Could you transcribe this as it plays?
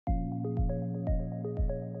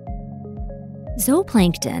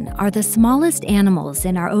Zooplankton are the smallest animals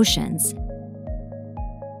in our oceans.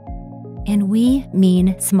 And we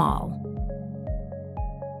mean small.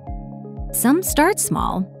 Some start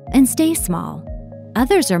small and stay small.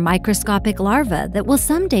 Others are microscopic larvae that will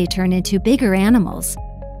someday turn into bigger animals,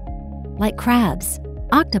 like crabs,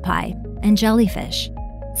 octopi, and jellyfish.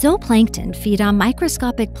 Zooplankton feed on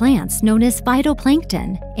microscopic plants known as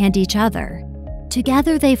phytoplankton and each other.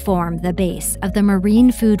 Together they form the base of the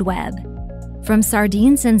marine food web. From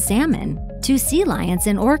sardines and salmon to sea lions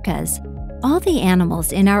and orcas, all the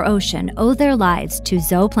animals in our ocean owe their lives to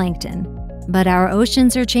zooplankton. But our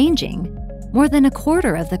oceans are changing. More than a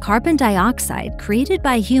quarter of the carbon dioxide created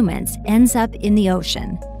by humans ends up in the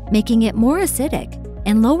ocean, making it more acidic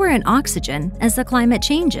and lower in oxygen as the climate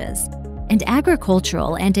changes. And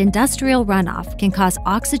agricultural and industrial runoff can cause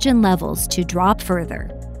oxygen levels to drop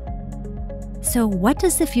further. So what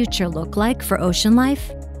does the future look like for ocean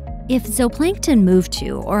life? If zooplankton move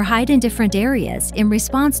to or hide in different areas in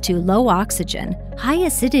response to low oxygen, high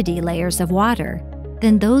acidity layers of water,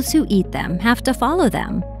 then those who eat them have to follow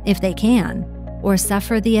them, if they can, or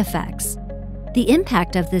suffer the effects. The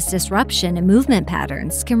impact of this disruption in movement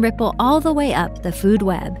patterns can ripple all the way up the food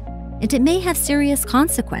web, and it may have serious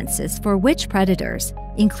consequences for which predators,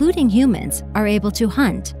 including humans, are able to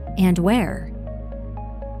hunt and where.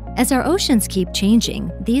 As our oceans keep changing,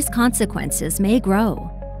 these consequences may grow.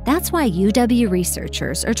 That's why UW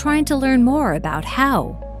researchers are trying to learn more about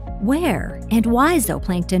how, where, and why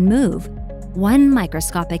zooplankton move, one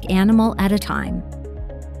microscopic animal at a time.